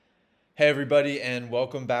Hey, everybody, and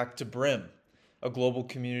welcome back to BRIM, a global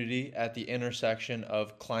community at the intersection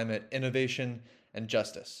of climate innovation and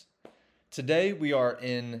justice. Today, we are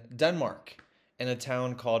in Denmark, in a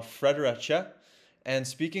town called Fredericia, and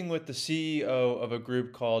speaking with the CEO of a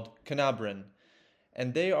group called Canabrin.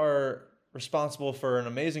 And they are responsible for an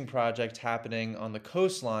amazing project happening on the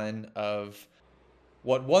coastline of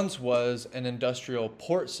what once was an industrial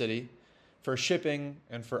port city for shipping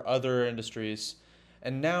and for other industries,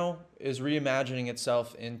 and now is reimagining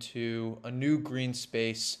itself into a new green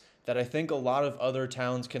space that I think a lot of other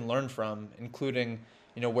towns can learn from, including,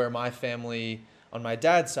 where my family on my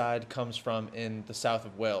dad's side comes from in the south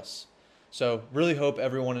of Wales. So really hope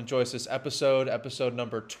everyone enjoys this episode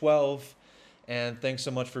number 12, and thanks so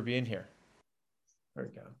much for being here. There we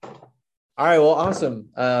go. All right. Well, awesome.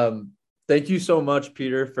 Thank you so much,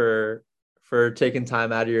 Peter, for taking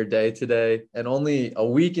time out of your day today, and only a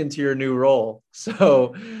week into your new role.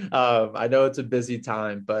 So I know it's a busy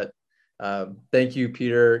time, but thank you,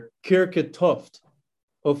 Peter Kirketoft.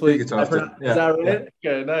 Hopefully, Take it after. is that Yeah. right?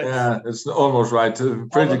 Okay, nice. Yeah, it's almost right.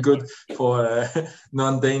 Pretty good for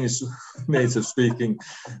non-Danish native speaking.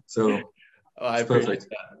 So I it's appreciate perfect.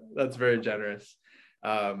 that. That's very generous.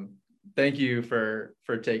 Thank you for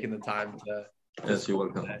taking the time to Yes, you're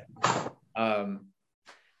welcome. today.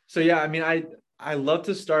 So yeah, I mean, I love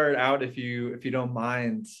to start out if you don't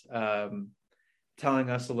mind telling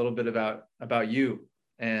us a little bit about you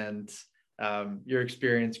and your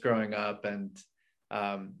experience growing up. And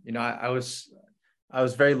I was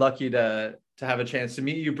very lucky to have a chance to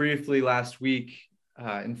meet you briefly last week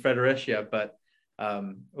in Fredericia, but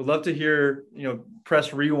would love to hear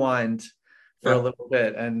press rewind for a little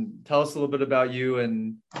bit and tell us a little bit about you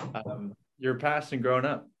and your past and growing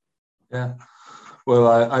up. Yeah. Well,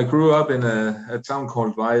 I grew up in a town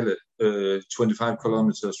called Vejle, 25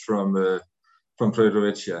 kilometers from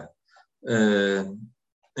Fredericia,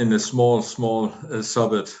 in a small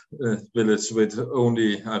suburb village with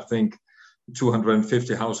only, I think,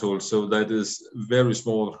 250 households. So that is very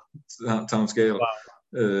small town scale.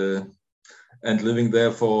 Wow. And living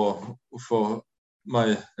there for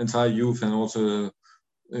my entire youth, and also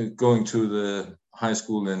going to the high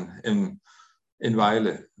school in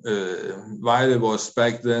Vejle. Vejle was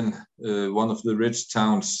back then one of the rich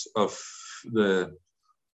towns of the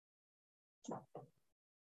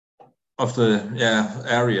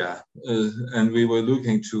area, and we were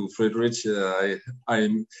looking to Fredericia.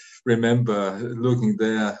 I remember looking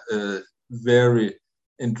there, very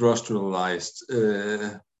industrialized.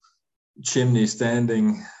 Chimney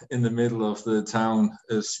standing in the middle of the town,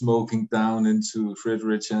 smoking down into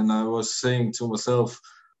Fredericia, and I was saying to myself,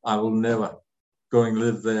 I will never go and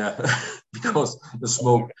live there because the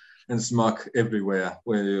smoke and smog everywhere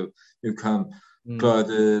where you come. But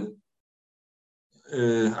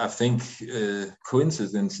I think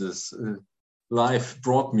coincidences, life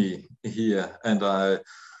brought me here, and I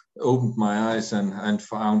opened my eyes and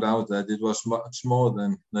found out that it was much more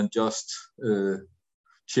than just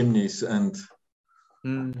chimneys and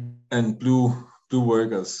blue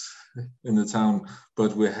workers in the town,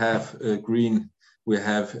 but we have green, we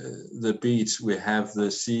have the beach, we have the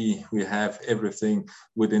sea, we have everything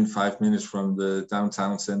within 5 minutes from the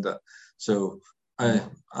downtown center. So I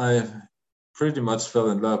pretty much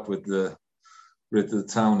fell in love with the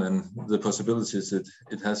town and the possibilities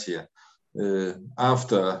it has here.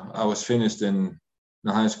 After I was finished in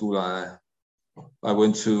the high school, I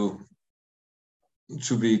went to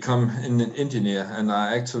become an engineer, and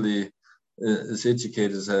I actually is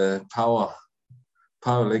educated as a power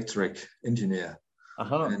electric engineer,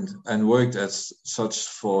 and worked as such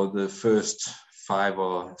for the first 5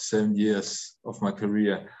 or 7 years of my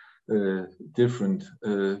career, different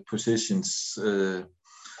positions.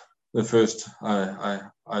 The first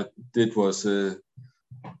I did was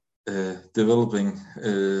developing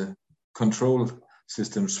control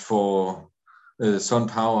systems for sun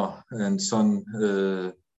power and sun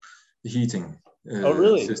heating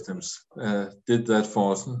systems. Did that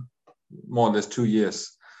for more or less 2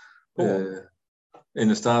 years. Cool. In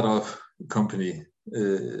a startup company,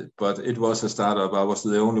 but it was a startup. I was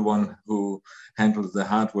the only one who handled the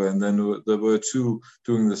hardware, and then there were 2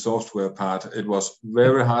 doing the software part. It was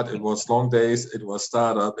very hard. It was long days. It was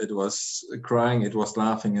startup. It was crying. It was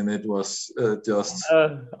laughing, and it was just.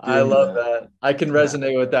 I love that. I can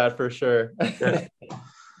resonate with that for sure.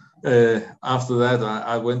 After that,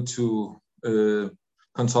 I went to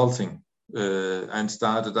consulting and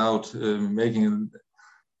started out making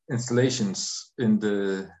installations in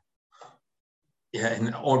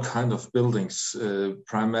all kind of buildings,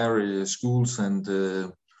 primary schools and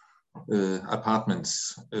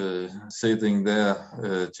apartments, sitting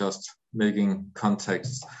there just making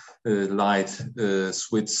contacts, light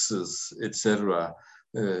switches, etc.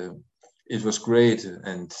 It was great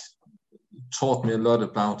and taught me a lot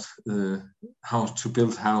about how to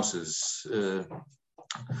build houses.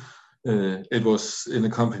 It was in a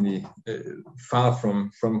company far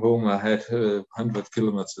from home. I had 100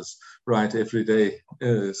 kilometers ride every day,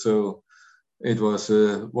 so it was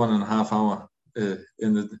 1.5 hour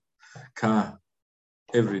in the car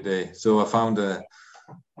every day. So I found a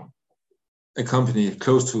company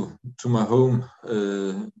close to my home,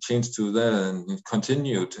 changed to there and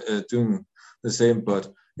continued doing the same,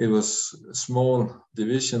 but it was a small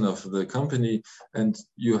division of the company and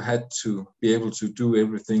you had to be able to do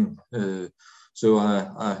everything. So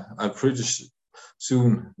I pretty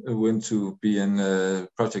soon went to be a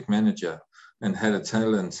project manager and had a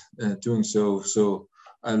talent doing so. So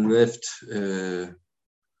I left the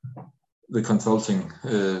consulting,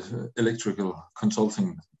 electrical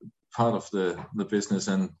consulting part of the business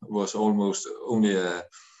and was almost only a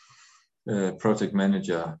project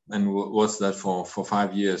manager, and was that for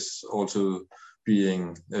 5 years, also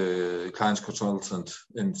being client consultant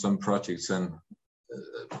in some projects, and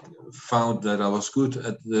found that I was good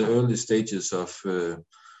at the early stages of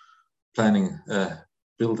planning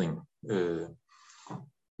building.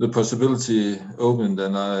 The possibility opened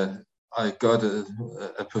and I got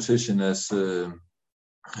a position as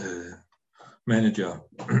manager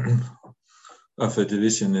of a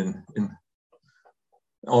division in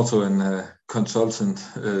also in a consultant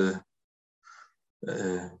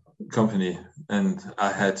company, and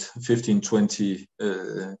I had 15-20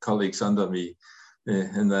 colleagues under me,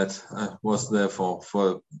 and that I was there for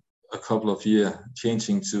a couple of years,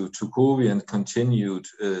 changing to COVI and continued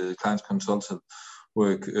client consultant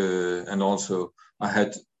work, and also I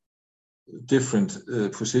had different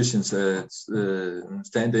positions that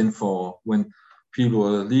stand in for when people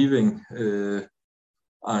were leaving.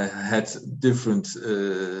 I had different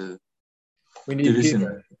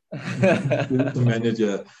division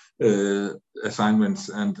manager assignments,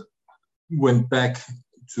 and went back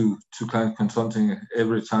to client consulting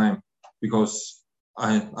every time, because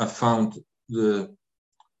I found the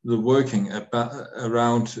working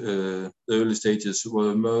around the early stages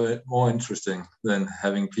were more interesting than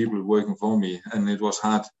having people working for me, and it was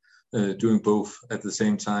hard doing both at the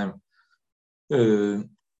same time.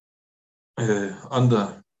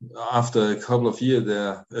 After a couple of years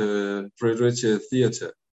there, Fredericia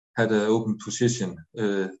Theatre had an open position,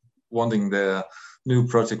 wanting their new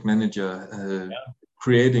project manager,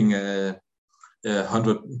 creating a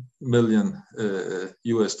 $100 million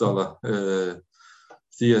US dollar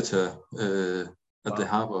theater at the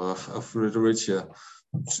harbor of Fredericia,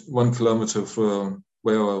 1 kilometer from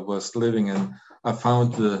where I was living, and I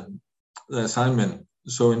found the assignment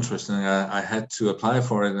so interesting. I had to apply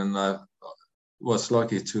for it, and I was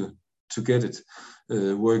lucky to get it,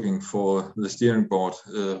 working for the steering board,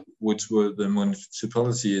 which were the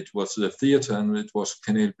municipality. It was the theater, and it was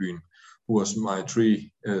Kanalbyen, who was my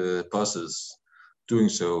 3 bosses doing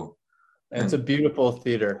so. It's a beautiful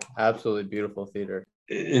theater, absolutely beautiful theater.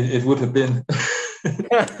 It would have been.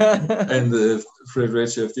 And the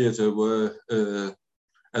Fredericia Theatre were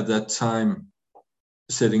at that time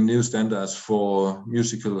setting new standards for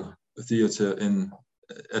musical theatre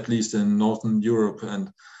at least in Northern Europe,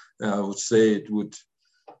 and I would say it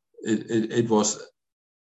was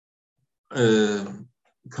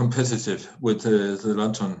competitive with the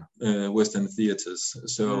London West End theatres.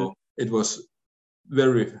 So it was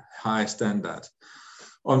very high standard.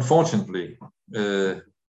 Unfortunately, it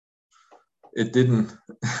didn't.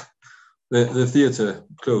 The theater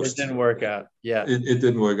closed. It didn't work out. Yeah, it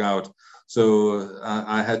didn't work out. So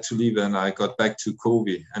I had to leave, and I got back to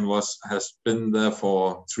COVI and has been there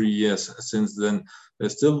for 3 years since then. They're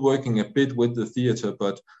still working a bit with the theater,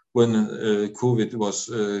 but when COVID was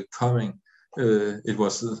coming, it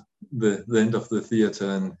was the end of the theater,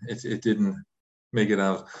 and it didn't make it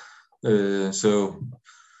out. So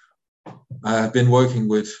I have been working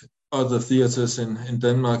with other theaters in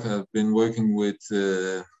Denmark. I've been working with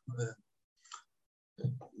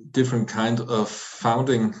different kind of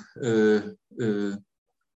founding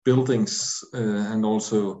buildings, and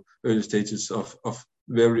also early stages of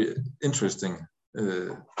very interesting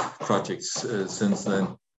projects since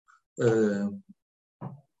then.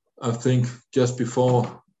 I think just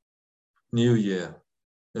before New Year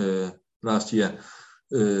last year,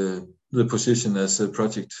 the position as a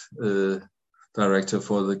project director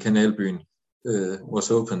for the Kanalbyen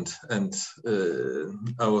was opened, and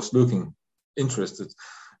I was looking interested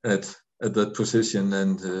at that position,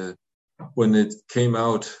 and when it came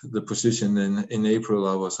out, the position in April,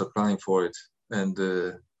 I was applying for it, and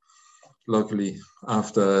luckily,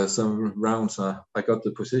 after some rounds, I got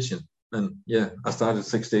the position. And yeah, I started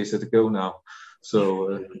 6 days ago now.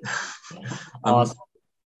 So Awesome.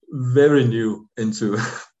 I'm very new into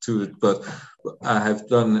to it, but I have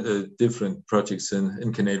done different projects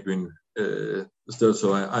in Canadian still.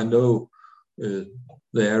 So I know the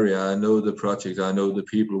area, I know the project, I know the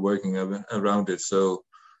people working around it. So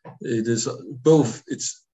it is both.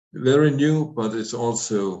 It's very new, but it's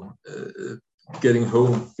also getting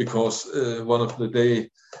home, because one of the day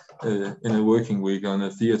in a working week on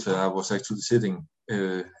a theater, I was actually sitting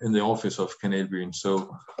in the office of Canadian.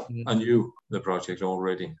 So I knew the project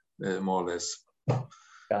already, more or less.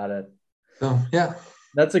 Got it. So yeah,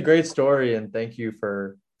 that's a great story, and thank you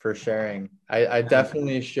for sharing. I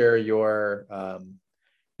definitely share your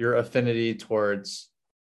affinity towards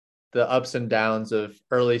the ups and downs of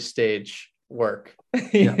early stage work.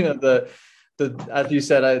 You know, the as you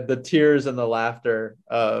said, the tears and the laughter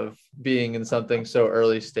of being in something so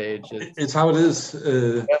early stage. It's how it is.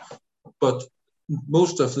 But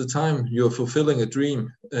most of the time, you're fulfilling a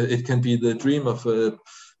dream. It can be the dream of a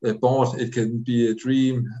board. It can be a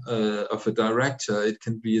dream of a director. It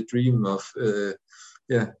can be a dream of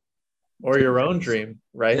or your own dream,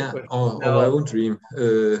 right? Yeah, or my own dream,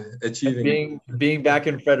 achieving. Being back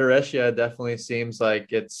in Fredericia definitely seems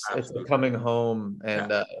like it's a coming home,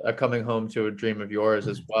 and a coming home to a dream of yours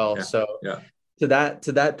as well. Yeah. So to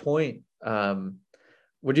that point,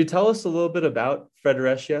 would you tell us a little bit about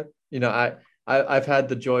Fredericia? You know, I've had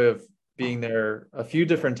the joy of being there a few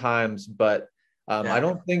different times, but I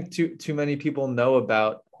don't think too many people know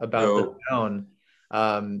about the town.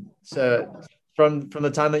 So from the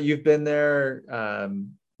time that you've been there,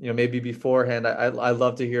 you know, maybe beforehand, I'd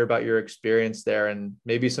love to hear about your experience there, and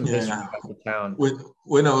maybe some history about the town.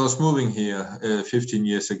 When I was moving here 15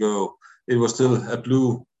 years ago, it was still a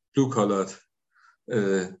blue-collared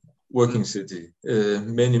working city.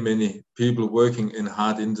 Many people working in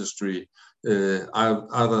hard industry,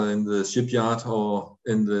 either in the shipyard or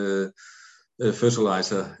in the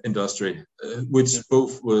fertilizer industry, which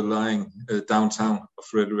both were lying downtown of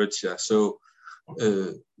Fredericia. So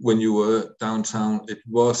when you were downtown, it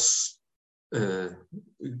was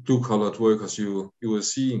blue-collared workers you were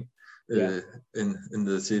seeing in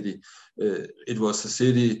the city. It was a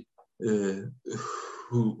city who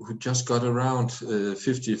just got around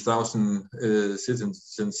 50,000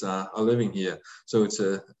 citizens are living here. So it's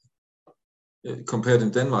compared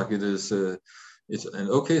in Denmark, it's an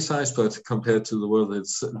okay size, but compared to the world,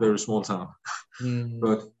 it's a very small town.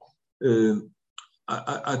 But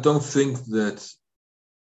I don't think that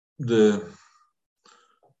the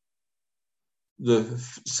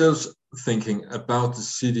self-thinking about the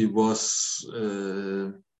city was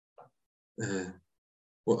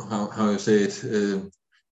how you say it.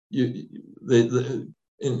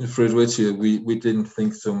 In Fredericia, we didn't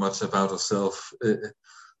think so much about ourselves.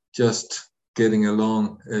 Just getting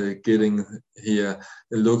along, getting here,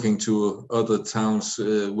 looking to other towns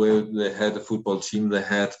where they had a football team, they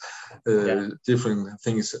had different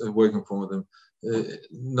things working for them.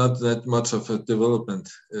 Not that much of a development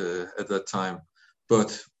at that time,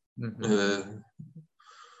 but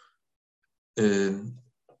it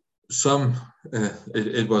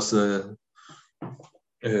was the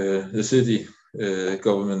city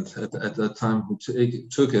government at that time who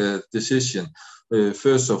took a decision.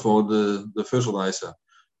 First of all, the fertilizer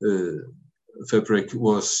fabric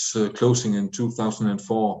was closing in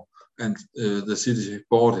 2004, and the city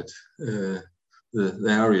bought it, the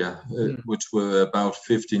area, which were about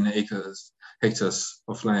 15 hectares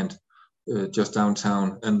of land just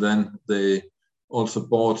downtown. And then they also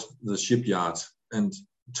bought the shipyard and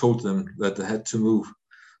told them that they had to move.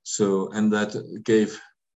 So, and that gave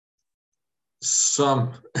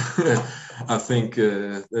some, I think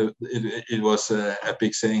it was a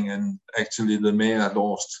big saying, and actually the mayor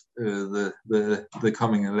lost the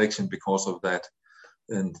coming election because of that.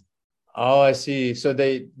 And oh, I see. So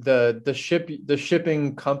the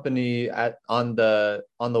shipping company on the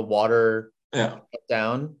water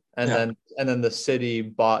down, and then the city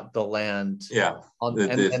bought the land. And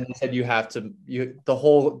they said the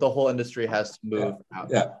whole industry has to move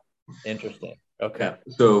out. Interesting. Okay.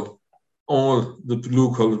 So all the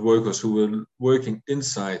blue-collar workers who were working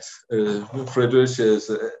inside Fredericia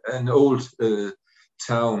is an old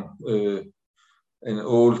town, an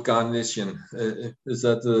old garnison. Is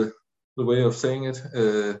that the way of saying it?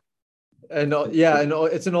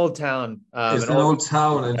 It's an old town. It's an old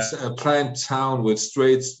town. It's a planned town with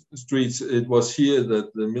straight streets. It was here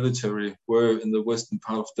that the military were in the western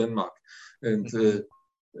part of Denmark, and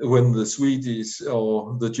when the Swedes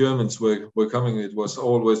or the Germans were coming, it was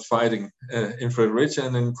always fighting in Fredericia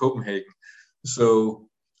and in Copenhagen. So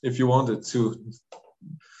if you wanted to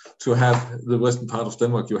have the western part of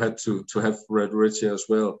Denmark, you had to have Fredericia as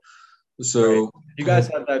well. So right. You guys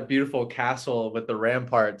had that beautiful castle with the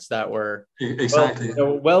ramparts that were exactly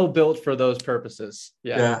well built for those purposes.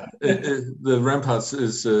 Yeah, the ramparts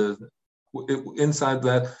is inside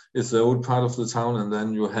that is the old part of the town, and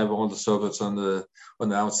then you have all the suburbs on the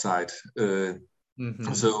outside.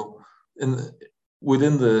 So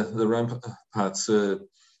within the ramparts,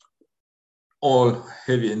 all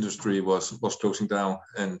heavy industry was closing down,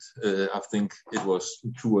 and I think it was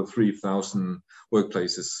 2,000 or 3,000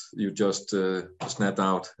 workplaces you just snapped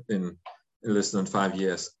out in less than 5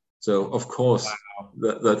 years. So of course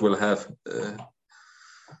that will have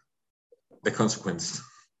a consequence.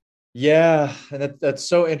 Yeah, and that's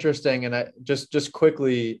so interesting. And I just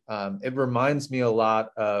quickly, it reminds me a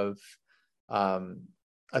lot of a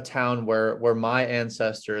town where my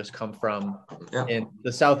ancestors come from in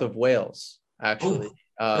the south of Wales, actually,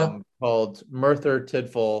 called Merthyr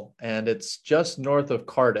Tydfil, and it's just north of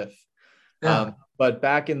Cardiff. But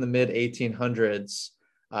back in the mid 1800s,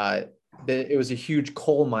 it was a huge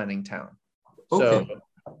coal mining town. So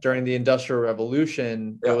during the Industrial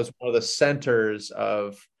Revolution, it was one of the centers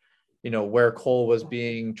of, where coal was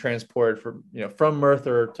being transported from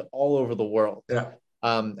Merthyr to all over the world.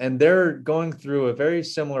 And they're going through a very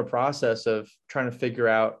similar process of trying to figure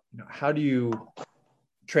out, how do you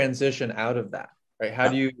transition out of that, right? How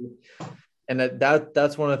do you, and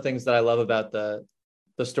that's one of the things that I love about the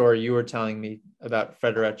story you were telling me about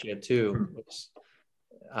Fredericia too, was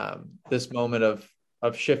this moment of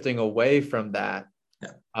shifting away from that.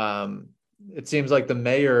 It seems like the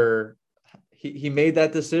mayor, he made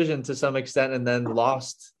that decision to some extent and then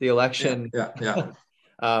lost the election.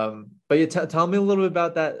 But you tell me a little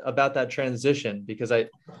bit about that transition, because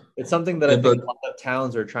it's something that I think a lot of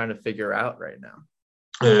towns are trying to figure out right now.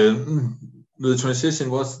 The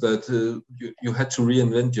transition was that you had to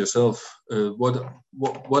reinvent yourself.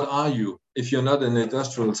 What are you? If you're not an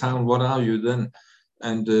industrial town, what are you then?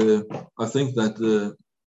 And I think that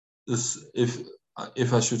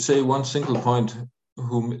if I should say one single point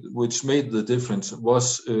which made the difference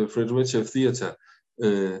was Fredericia Theatre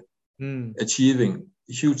achieving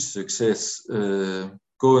huge success,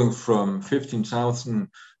 going from 15,000.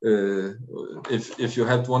 If you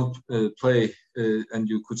had one play and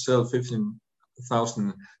you could sell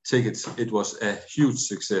 15,000 tickets, it was a huge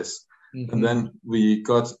success. And then we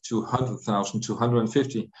got to 100,000, to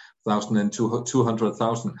 150,000, and to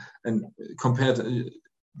 200,000. And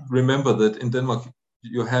remember that in Denmark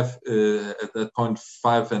you have at that point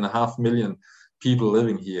 5.5 million people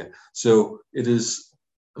living here. So it is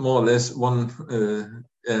more or less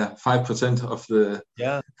 5% of the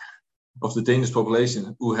Danish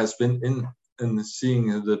population who has been in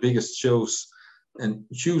seeing the biggest shows, and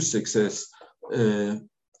huge success.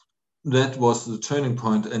 That was the turning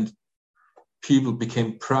point, and people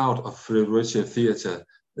became proud of Fredericia Theatre.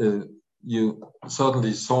 You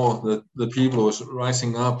suddenly saw that the people was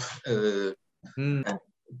rising up and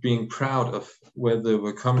being proud of where they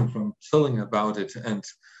were coming from, telling about it, and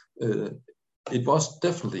it was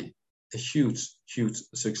definitely a huge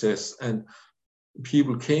success. And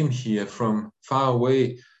people came here from far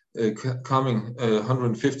away, coming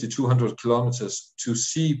 150, 200 kilometers to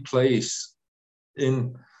see plays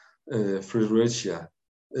in Fredericia,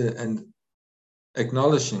 and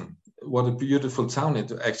acknowledging what a beautiful town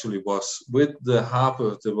it actually was, with the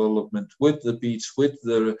harbor development, with the beach, with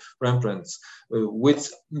the Rembrandts,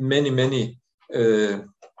 with many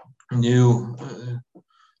new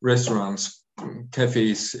restaurants,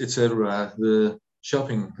 cafes, etc. The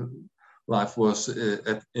shopping life was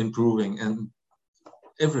improving, and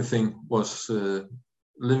everything was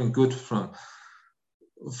living good from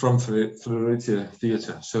Fredericia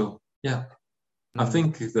Theatre. So I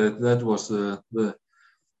think that was the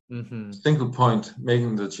single point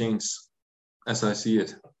making the change, as I see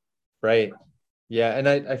it. Right. Yeah. And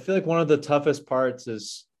I feel like one of the toughest parts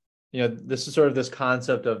is, this is sort of this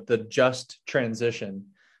concept of the just transition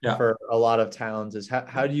for a lot of towns, is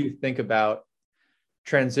how do you think about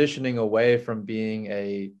transitioning away from being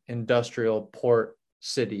a industrial port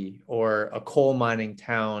city or a coal mining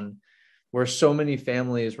town where so many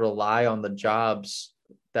families rely on the jobs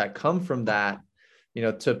that come from that,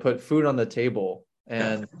 to put food on the table.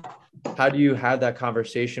 And how do you have that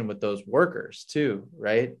conversation with those workers too,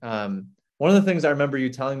 right? One of the things I remember you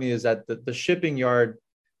telling me is that the shipping yard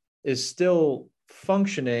is still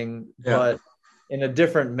functioning, but in a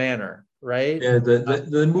different manner, right? Yeah,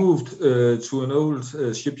 they moved to an old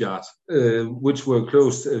shipyard, which were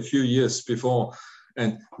closed a few years before,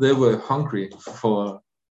 and they were hungry for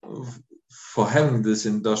having this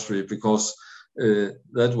industry because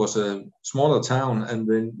that was a smaller town and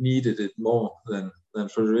they needed it more than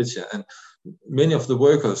Fredericia. And many of the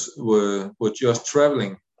workers were just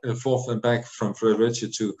traveling forth and back from Fredericia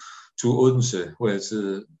to Odense, where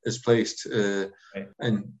it's placed. Right.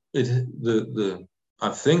 And I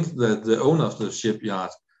think that the owner of the shipyard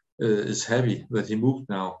is happy that he moved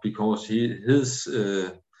now because his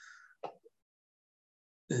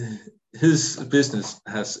business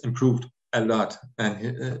has improved a lot, and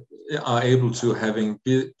he are able to having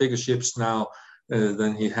bigger ships now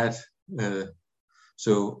than he had.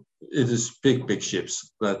 So it is big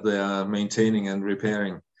ships that they are maintaining and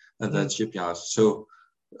repairing at that shipyard. So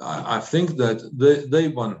I think that they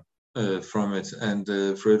won from it, and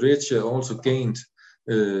Fredericia also gained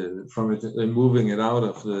from it, moving it out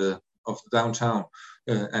of the downtown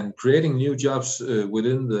and creating new jobs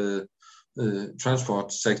within the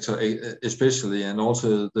transport sector, especially, and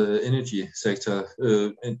also the energy sector.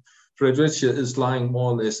 And Fredericia is lying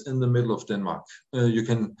more or less in the middle of Denmark. You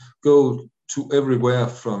can go to everywhere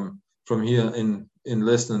from here in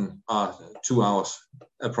less than 2 hours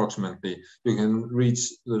approximately. You can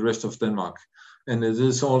reach the rest of Denmark, and it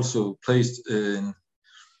is also placed in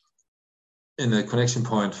a connection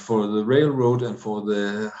point for the railroad and for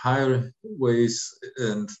the highways,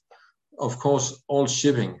 and of course all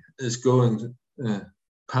shipping is going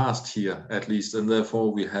past here at least, and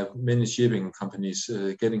therefore we have many shipping companies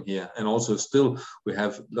getting here, and also still we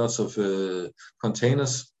have lots of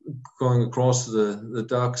containers going across the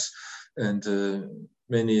docks, and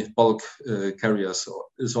many bulk carriers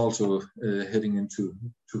is also heading into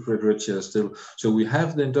Fredericia still. So we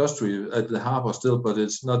have the industry at the harbor still, but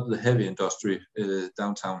it's not the heavy industry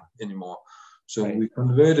downtown anymore. So Right. we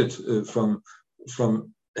converted from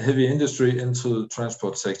heavy industry into the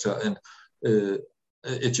transport sector and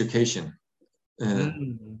education.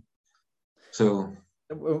 So.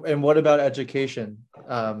 And what about education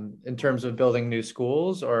in terms of building new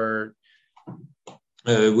schools, or?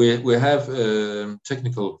 We have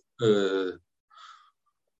technical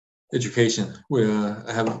education. We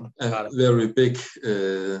have a very big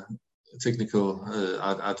technical,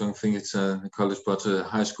 I don't think it's a college, but a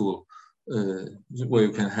high school, where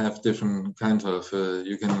you can have different kinds of,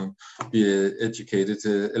 you can be educated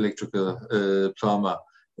electrical, plumber,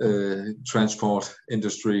 transport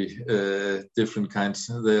industry, different kinds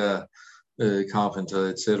there. Carpenter,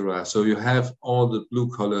 etc. So you have all the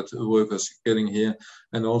blue-collared workers getting here,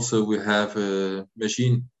 and also we have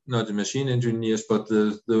not the machine engineers, but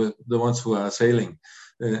the ones who are sailing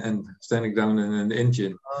and standing down in an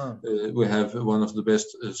engine. We have one of the best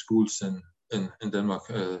schools in Denmark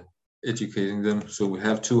educating them. So we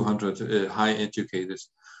have 200 high educated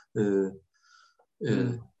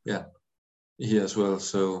here as well.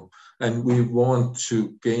 So, and we want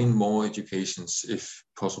to gain more educations if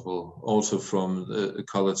possible, also from the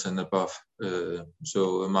college and above.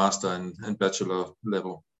 So a master and bachelor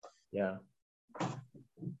level. Yeah.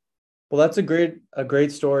 Well, that's a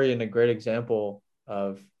great story and a great example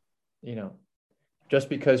of, just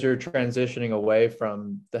because you're transitioning away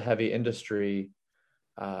from the heavy industry,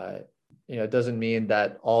 it doesn't mean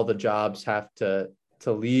that all the jobs have to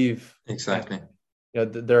leave. Exactly.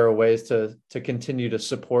 There are ways to continue to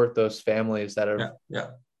support those families that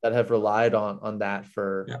have relied on that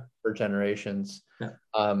for generations. Yeah.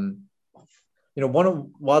 From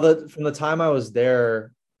the time I was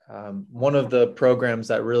there, one of the programs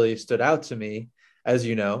that really stood out to me, as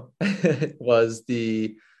you know, was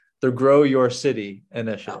the Grow Your City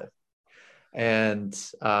initiative. And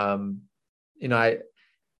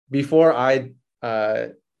before I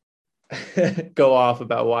go off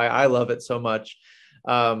about why I love it so much,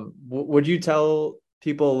 would you tell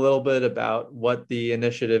people a little bit about what the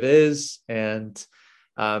initiative is? And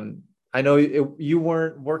I know you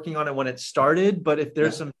weren't working on it when it started, but if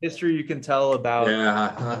there's some history you can tell about,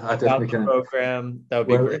 I definitely the can. program, that would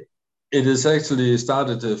be great. It is actually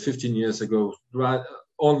started 15 years ago,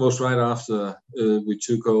 almost right after we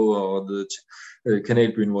took over, or the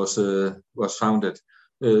Kanalbyen was founded,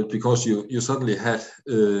 because you suddenly had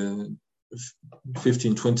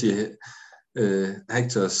 15, 20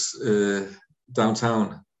 hectares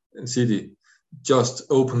downtown in city, just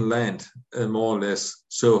open land, more or less.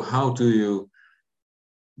 So how do you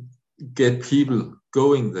get people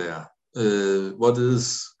going there? What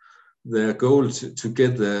is their goal to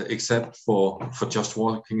get there, except for just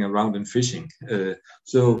walking around and fishing?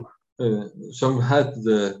 So some had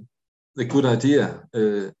the good idea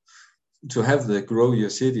to have the Grow Your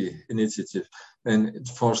City initiative. And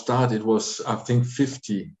for a start, it was, I think,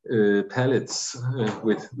 50 pallets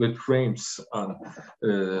with frames on,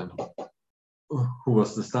 who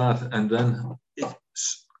was the start. And then,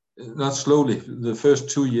 not slowly, the first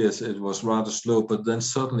 2 years it was rather slow, but then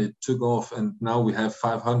suddenly it took off. And now we have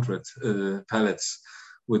 500 pallets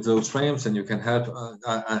with those frames, and you can have,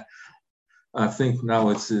 I think now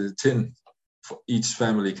it's 10 for each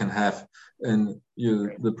family can have. And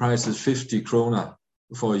the price is 50 kroner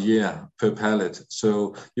for a year per pallet.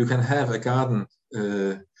 So you can have a garden,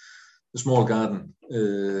 a small garden,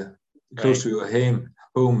 close to your home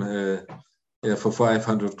for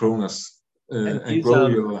 500 kroners, and grow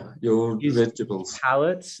your own vegetables.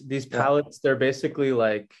 These pallets, they're basically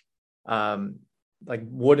like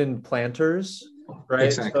wooden planters, right?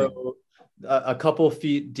 Exactly. So a couple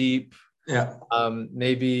feet deep. Yeah.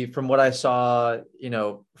 Maybe from what I saw,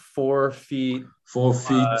 4 feet. 4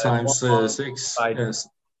 feet times 6. Yes.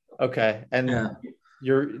 Okay,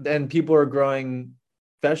 and people are growing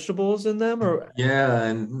vegetables in them, or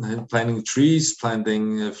and planting trees,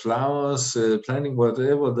 planting flowers, planting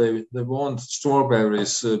whatever they want.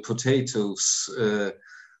 Strawberries, potatoes,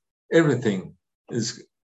 everything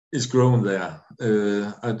is grown there.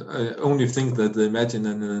 I only think that the imagine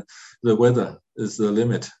and the weather is the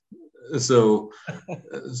limit. So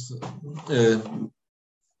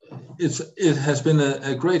it has been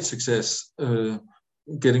a great success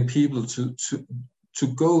getting people to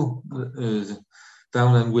go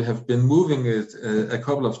down, and we have been moving it a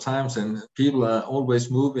couple of times, and people are always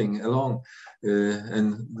moving along.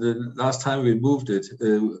 And the last time we moved it,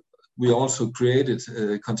 we also created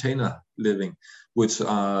container living, which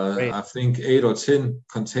are, I think, 8 or 10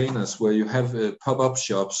 containers where you have pop-up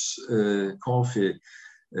shops, coffee,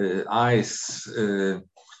 ice.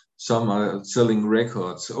 Some are selling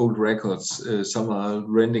records, old records. Some are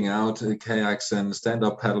renting out kayaks and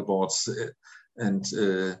stand-up paddleboards, and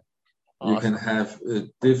awesome. You can have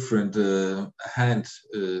different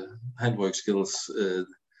handwork skills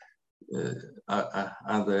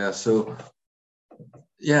are there. So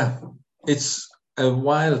it's a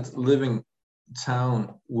wild living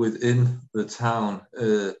town within the town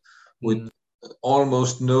with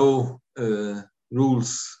almost no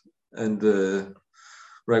rules and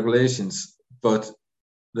regulations, but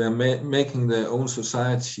they're making their own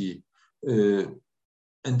society, and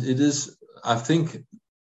it is, I think,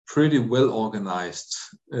 pretty well organized.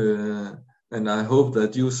 And I hope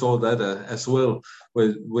that you saw that as well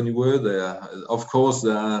when you were there. Of course,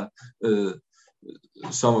 there are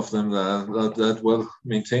some of them that are not that well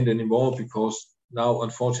maintained anymore, because now,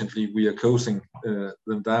 unfortunately, we are closing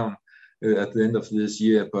them down at the end of this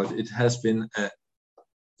year. But it has been a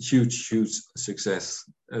huge success,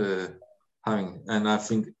 and I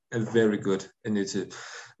think a very good initiative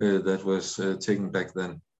that was taken back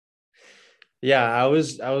then. Yeah, I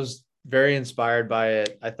was very inspired by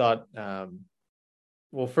it. I thought,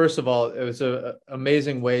 well, first of all, it was an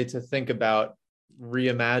amazing way to think about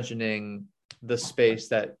reimagining the space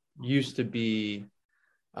that used to be,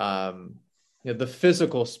 the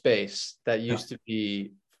physical space that used to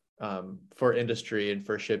be for industry and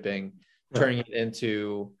for shipping, turning it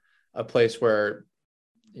into a place where,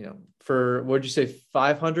 for, what'd you say,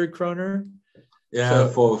 500 kroner? Yeah,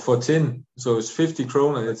 so, for tin, so it's 50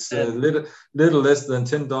 kroner. It's a little less than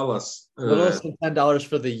 $10. Little less than $10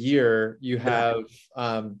 for the year. You have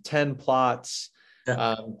 10 plots,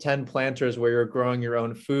 10 planters where you're growing your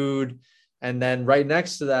own food, and then right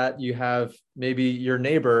next to that you have maybe your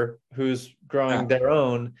neighbor who's growing their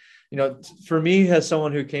own. For me, as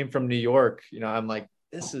someone who came from New York, I'm like,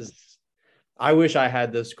 I wish I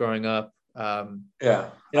had this growing up.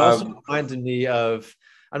 It also reminded me of,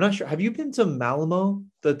 I'm not sure, have you been to Malmo,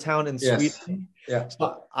 the town in Sweden? Yeah.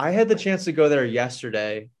 So I had the chance to go there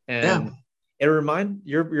yesterday, and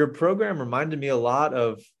your program reminded me a lot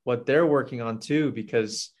of what they're working on too,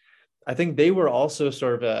 because I think they were also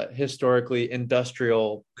sort of a historically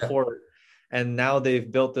industrial port, and now they've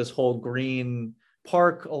built this whole green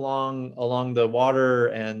park along the water,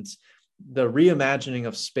 and the reimagining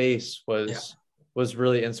of space was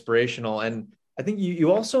really inspirational. And I think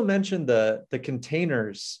you also mentioned the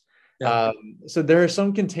containers. So there are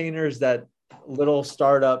some containers that little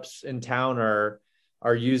startups in town are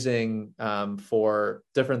using for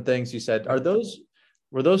different things. You said,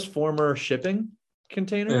 were those former shipping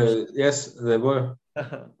containers? Yes, they were.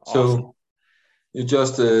 Awesome. So you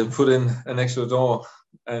just put in an extra door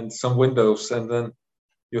and some windows, and then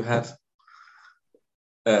you had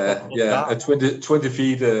a 20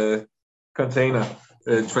 feet container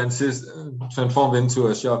transformed into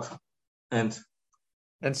a shop. And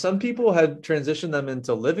And some people had transitioned them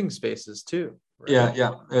into living spaces too, right?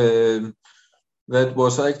 Yeah. That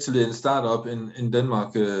was actually a startup in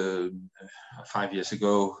Denmark 5 years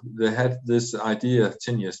ago. They had this idea,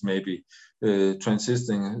 10 years maybe,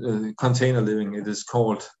 transitioning container living, it is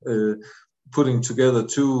called, putting together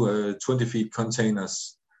two 20 feet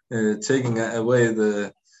containers, taking away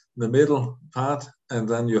the middle part, and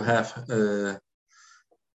then you have,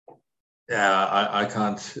 I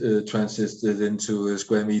can't translate it into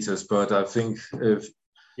square meters, but I think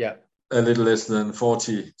a little less than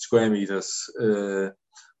 40 square meters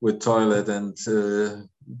with toilet and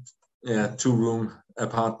 2-room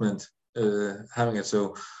apartment, having it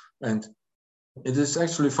so, and it is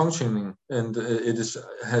actually functioning, and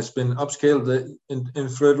has been upscaled in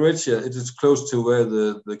Fredericia. It is close to where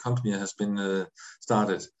the company has been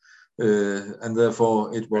started, and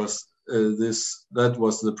therefore it was that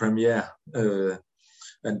was the premiere,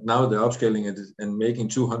 and now they're upscaling it and making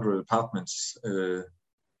 200 apartments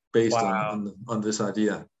based on this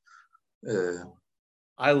idea.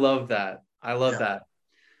 I love that. That.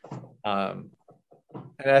 And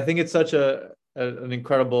I think it's such an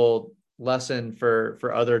incredible lesson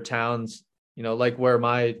for other towns, like where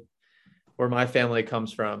my family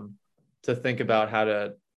comes from, to think about how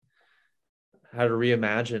to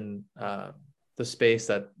reimagine the space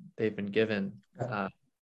that they've been given.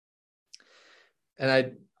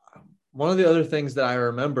 And one of the other things that I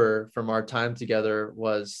remember from our time together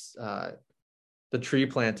was the tree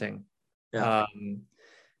planting.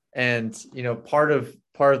 And part of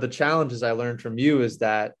the challenges I learned from you is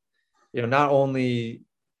that not only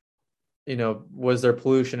was there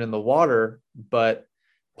pollution in the water, but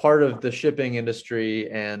part of the shipping industry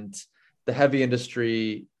and the heavy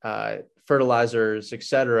industry, fertilizers,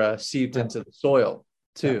 etc., seeped into the soil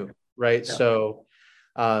too, right? So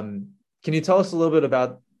can you tell us a little bit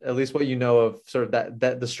about at least what you know of sort of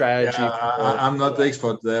that the strategy? I'm not the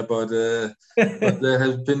expert there, but there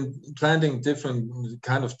has been planting different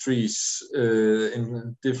kind of trees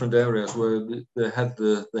in different areas where they had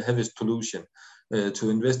the heaviest pollution, to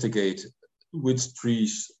investigate which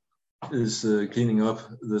trees is cleaning up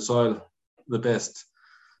the soil the best.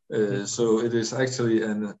 So it is actually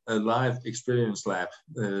a live experience lab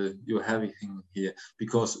you're having here,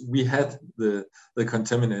 because we had the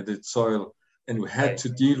contaminated soil and we had to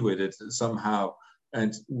deal with it somehow,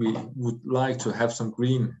 and we would like to have some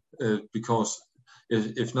green, because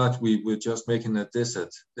if not, we were just making a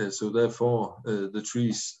desert. So therefore, the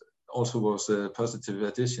trees also was a positive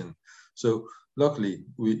addition. So luckily,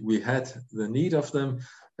 we had the need of them,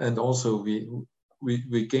 and also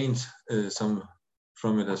we gained some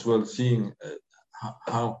from it as well, seeing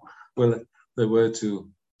how well they were to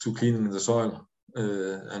cleaning the soil,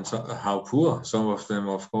 and how poor some of them,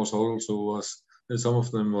 of course, also was. Some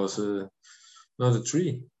of them was not a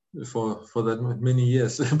tree for that many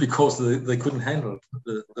years because they couldn't handle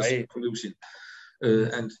the pollution.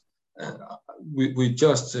 And we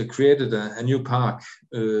just created a new park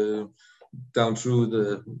down through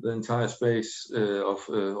the entire space of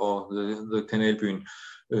the Kanalbyen,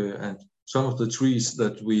 and some of the trees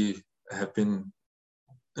that we have been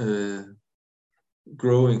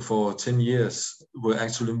growing for 10 years were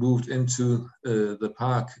actually moved into the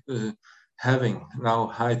park, having now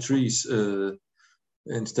high trees,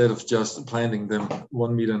 instead of just planting them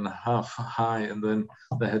 1.5 meters high and then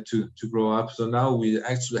they had to grow up. So now we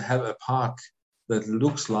actually have a park that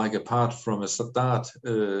looks like a part from a start,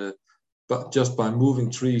 but just by moving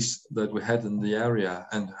trees that we had in the area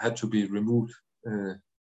and had to be removed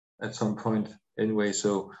at some point anyway.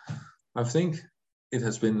 So I think it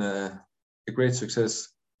has been a great success.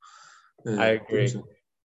 I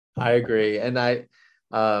agree. And I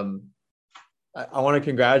want to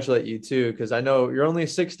congratulate you too, because I know you're only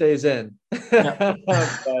 6 days in, but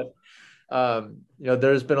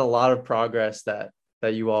there's been a lot of progress that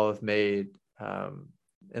you all have made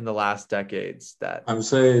in the last decades. That I would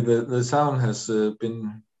say the town has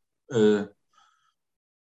been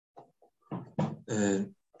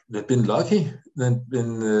they've been lucky. They've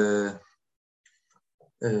been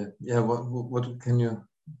what can you?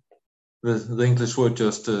 The English word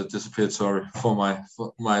just disappeared. Sorry for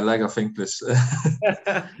my lack of English.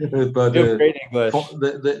 But great English.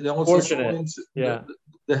 They also fortunate.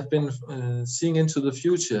 They have been seeing into the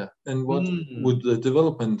future and what would the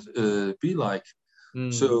development be like.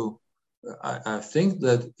 So I think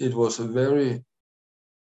that it was a very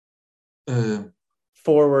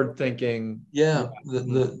forward thinking.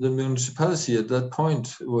 The municipality at that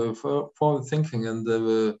point were forward thinking, and they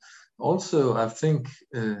were also, I think,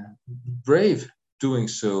 brave doing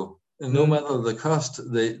so. And no matter the cost,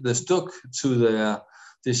 they stuck to their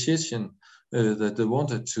decision that they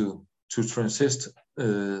wanted to transist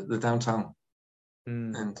the downtown,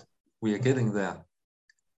 and we are getting there.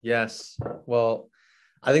 Yes. Well,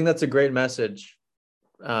 I think that's a great message.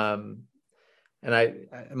 And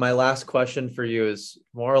my last question for you is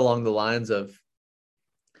more along the lines of,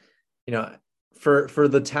 for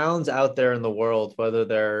the towns out there in the world, whether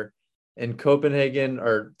they're in Copenhagen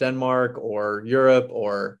or Denmark or Europe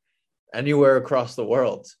or anywhere across the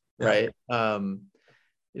world, right?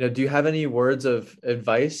 Do you have any words of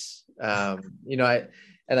advice? I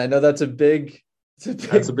know that's a big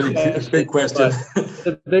question. It's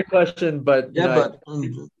a big question, but go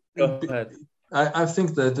ahead. I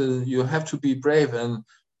think that you have to be brave and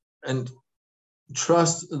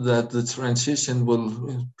trust that the transition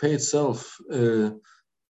will pay itself.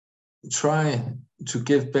 Try to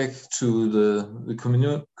give back to the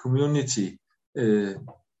community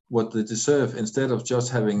what they deserve, instead of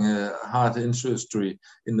just having a hard industry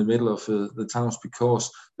in the middle of the towns,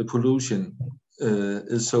 because the pollution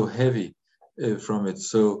is so heavy from it.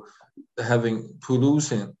 So having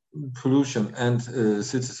pollution and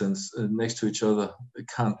citizens next to each other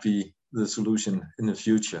can't be the solution in the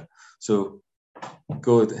future. So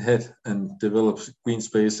go ahead and develop green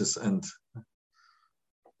spaces and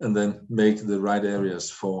then make the right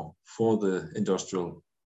areas for the industrial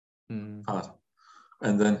part,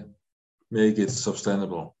 and then make it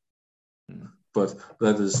sustainable. But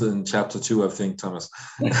that is in chapter 2, I think, Thomas.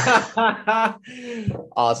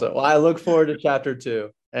 Awesome. Well, I look forward to chapter 2.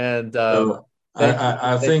 And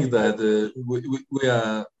I think that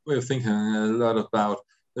we're thinking a lot about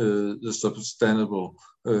the sustainable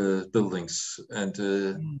buildings, and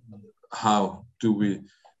how do we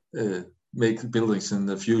make buildings in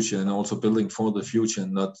the future, and also building for the future,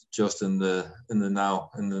 not just in the now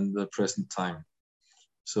and in the present time.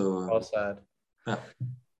 So well said. Yeah.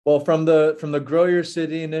 Well, from the Grow Your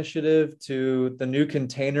City initiative to the new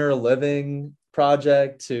container living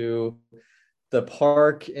project to the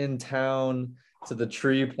park in town to the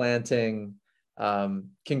tree planting,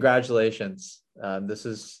 congratulations.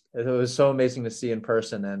 It was so amazing to see in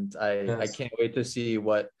person, and I can't wait to see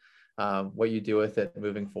what you do with it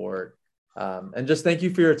moving forward. And just thank you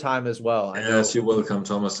for your time as well. Yes, you're welcome,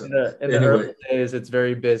 Thomas. In the early days, it's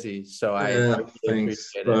very busy, so I really thanks.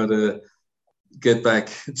 appreciate it. But get back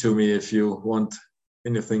to me if you want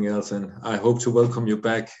anything else, and I hope to welcome you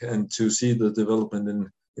back and to see the development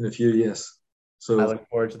in a few years. So I look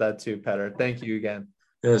forward to that too, Petter. Thank you again.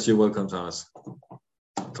 Yes, you're welcome, Thomas.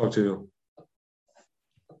 Talk to you.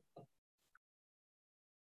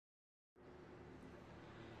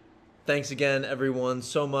 Thanks again, everyone,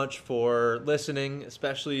 so much for listening,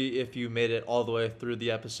 especially if you made it all the way through the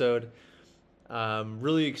episode.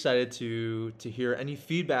 Really excited to hear any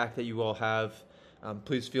feedback that you all have.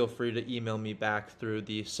 Please feel free to email me back through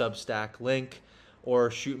the Substack link, or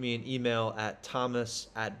shoot me an email at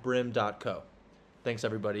thomas@brim.co. Thanks,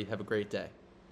 everybody. Have a great day.